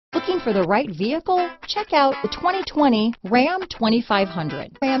Looking for the right vehicle? Check out the 2020 Ram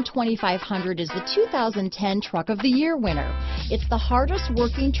 2500. Ram 2500 is the 2010 Truck of the Year winner. It's the hardest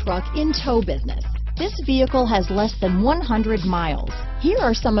working truck in tow business. This vehicle has less than 100 miles. Here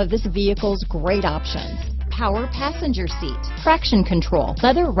are some of this vehicle's great options: power passenger seat, traction control,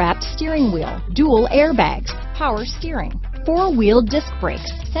 leather-wrapped steering wheel, dual airbags, power steering, four-wheel disc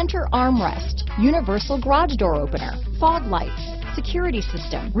brakes, center armrest, universal garage door opener, fog lights, security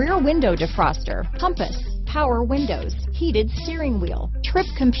system, rear window defroster, compass, power windows, heated steering wheel, trip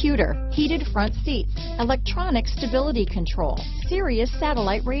computer, heated front seats, electronic stability control, Sirius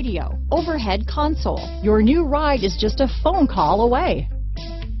satellite radio, overhead console. Your new ride is just a phone call away.